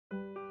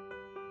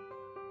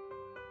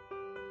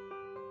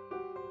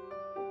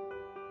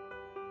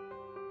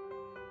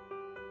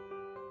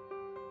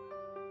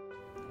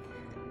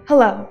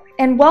Hello,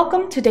 and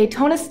welcome to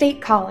Daytona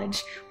State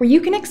College, where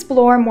you can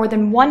explore more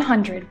than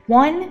 100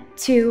 1-,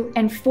 2-,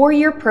 and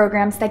 4-year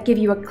programs that give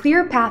you a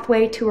clear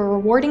pathway to a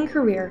rewarding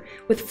career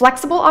with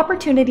flexible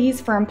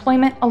opportunities for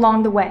employment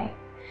along the way.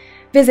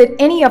 Visit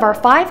any of our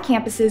 5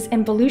 campuses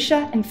in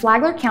Volusia and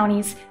Flagler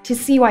counties to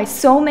see why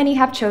so many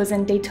have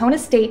chosen Daytona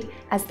State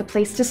as the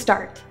place to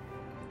start.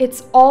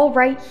 It's all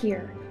right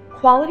here.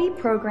 Quality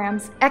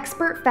programs,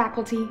 expert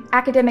faculty,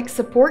 academic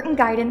support and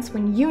guidance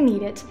when you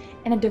need it,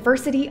 and a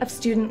diversity of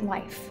student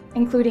life,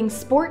 including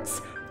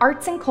sports,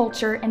 arts and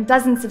culture, and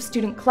dozens of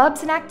student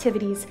clubs and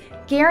activities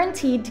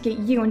guaranteed to get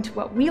you into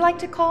what we like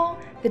to call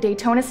the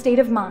Daytona State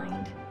of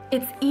Mind.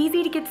 It's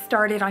easy to get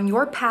started on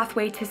your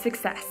pathway to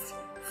success.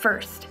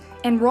 First,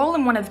 enroll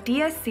in one of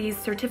DSC's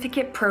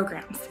certificate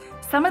programs.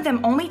 Some of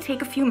them only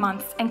take a few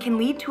months and can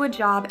lead to a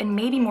job and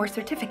maybe more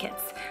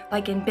certificates,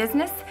 like in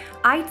business,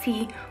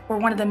 IT, or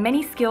one of the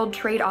many skilled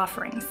trade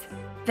offerings.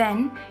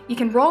 Then, you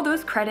can roll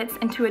those credits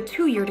into a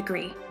 2-year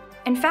degree.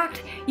 In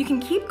fact, you can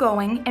keep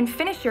going and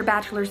finish your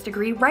bachelor's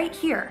degree right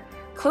here,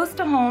 close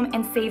to home,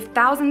 and save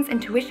thousands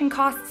in tuition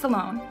costs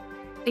alone.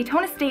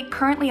 Daytona State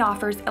currently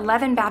offers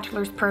 11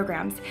 bachelor's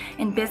programs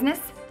in business,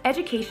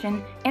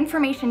 education,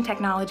 information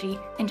technology,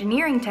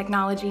 engineering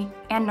technology,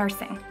 and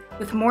nursing,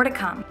 with more to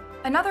come.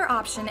 Another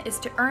option is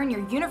to earn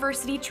your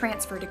university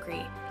transfer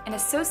degree, an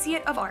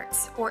Associate of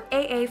Arts, or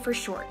AA for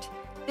short.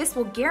 This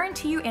will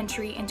guarantee you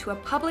entry into a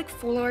public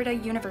Florida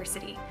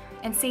university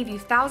and save you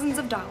thousands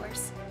of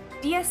dollars.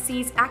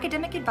 DSC's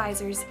academic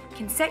advisors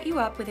can set you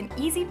up with an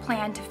easy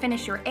plan to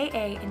finish your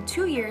AA in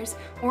 2 years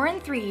or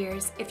in 3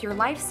 years if your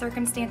life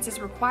circumstances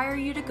require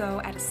you to go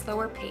at a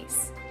slower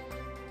pace.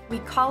 We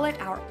call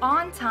it our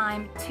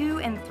on-time 2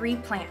 and 3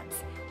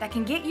 plans that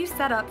can get you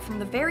set up from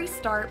the very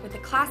start with the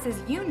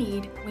classes you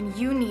need when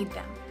you need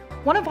them.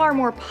 One of our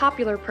more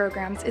popular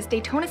programs is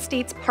Daytona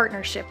State's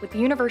partnership with the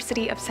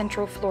University of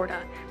Central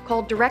Florida,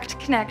 called Direct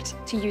Connect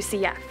to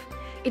UCF.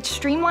 It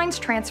streamlines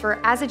transfer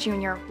as a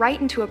junior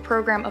right into a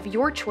program of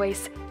your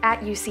choice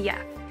at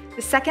UCF,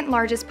 the second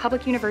largest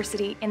public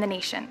university in the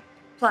nation.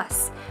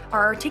 Plus,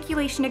 our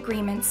articulation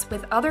agreements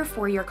with other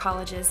 4-year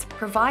colleges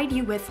provide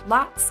you with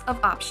lots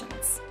of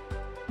options.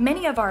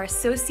 Many of our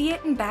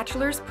associate and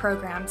bachelor's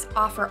programs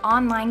offer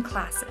online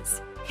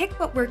classes. Pick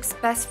what works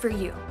best for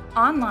you,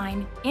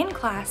 online, in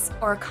class,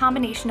 or a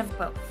combination of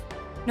both.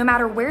 No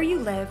matter where you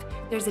live,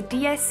 there's a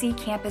DSC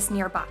campus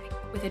nearby,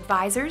 with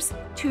advisors,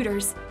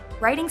 tutors,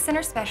 writing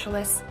center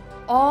specialists,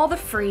 all the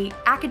free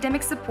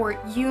academic support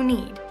you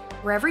need,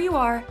 wherever you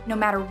are, no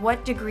matter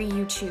what degree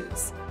you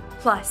choose.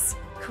 Plus,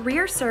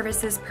 Career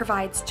Services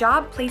provides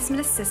job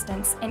placement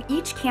assistance, and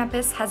each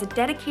campus has a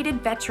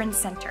dedicated veteran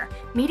center,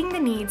 meeting the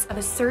needs of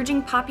a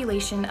surging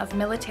population of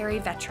military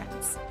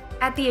veterans.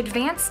 At the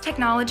Advanced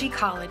Technology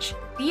College,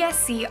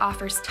 DSC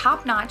offers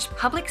top-notch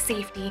public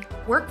safety,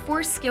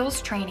 workforce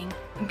skills training,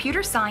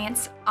 computer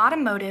science,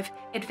 automotive,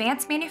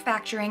 advanced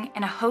manufacturing,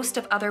 and a host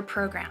of other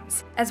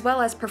programs, as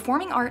well as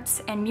performing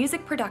arts and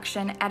music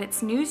production at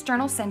its News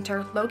Journal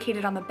Center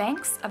located on the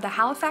banks of the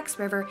Halifax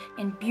River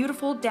in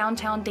beautiful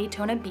downtown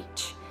Daytona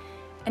Beach.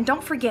 And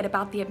don't forget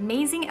about the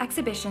amazing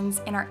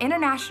exhibitions in our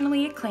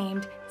internationally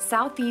acclaimed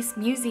Southeast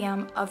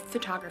Museum of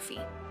Photography.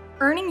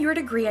 Earning your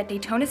degree at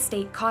Daytona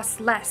State costs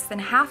less than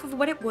half of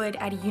what it would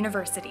at a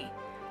university.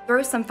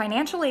 Throw some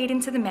financial aid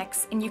into the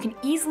mix and you can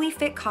easily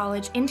fit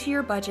college into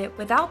your budget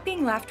without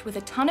being left with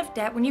a ton of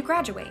debt when you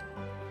graduate.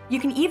 You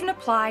can even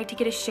apply to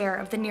get a share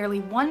of the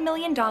nearly $1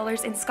 million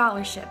in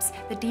scholarships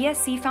the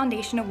DSC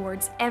Foundation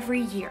awards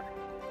every year.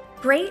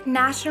 Great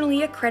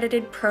nationally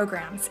accredited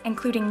programs,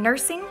 including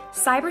nursing,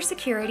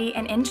 cybersecurity,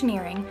 and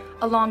engineering,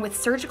 along with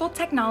surgical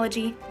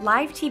technology,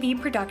 live TV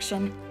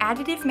production,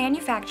 additive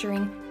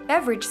manufacturing,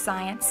 beverage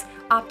science,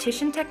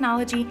 optician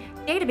technology,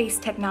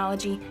 database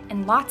technology,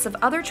 and lots of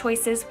other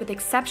choices with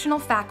exceptional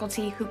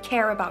faculty who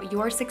care about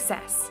your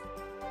success.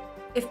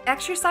 If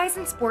exercise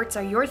and sports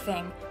are your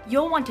thing,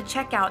 you'll want to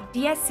check out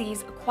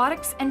DSC's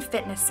Aquatics and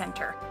Fitness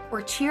Center,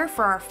 or cheer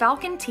for our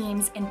Falcon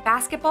teams in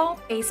basketball,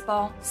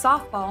 baseball,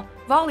 softball,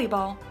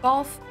 volleyball,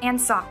 golf, and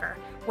soccer,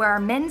 where our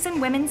men's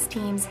and women's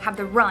teams have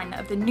the run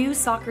of the new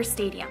soccer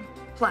stadium,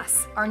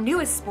 plus our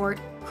newest sport,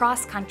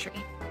 cross country.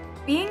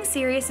 Being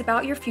serious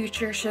about your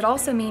future should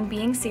also mean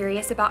being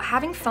serious about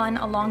having fun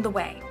along the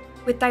way.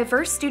 With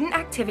diverse student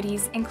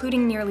activities,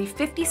 including nearly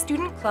 50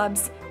 student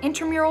clubs,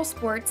 intramural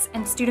sports,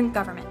 and student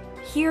government,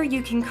 here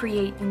you can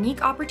create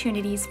unique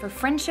opportunities for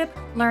friendship,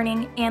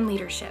 learning, and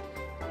leadership.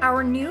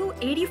 Our new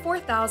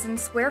 84,000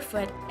 square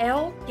foot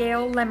L.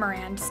 Gale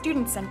Lemarand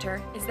Student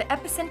Center is the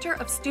epicenter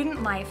of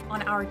student life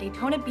on our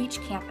Daytona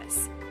Beach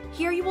campus.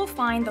 Here you will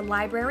find the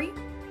library,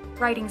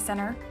 writing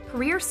center,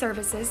 career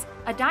services,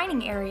 a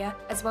dining area,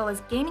 as well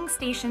as gaming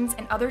stations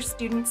and other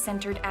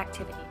student-centered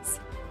activities.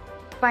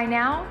 By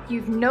now,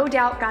 you've no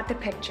doubt got the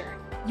picture.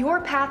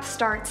 Your path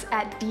starts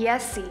at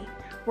DSC.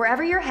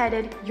 Wherever you're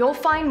headed, you'll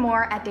find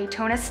more at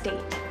Daytona State.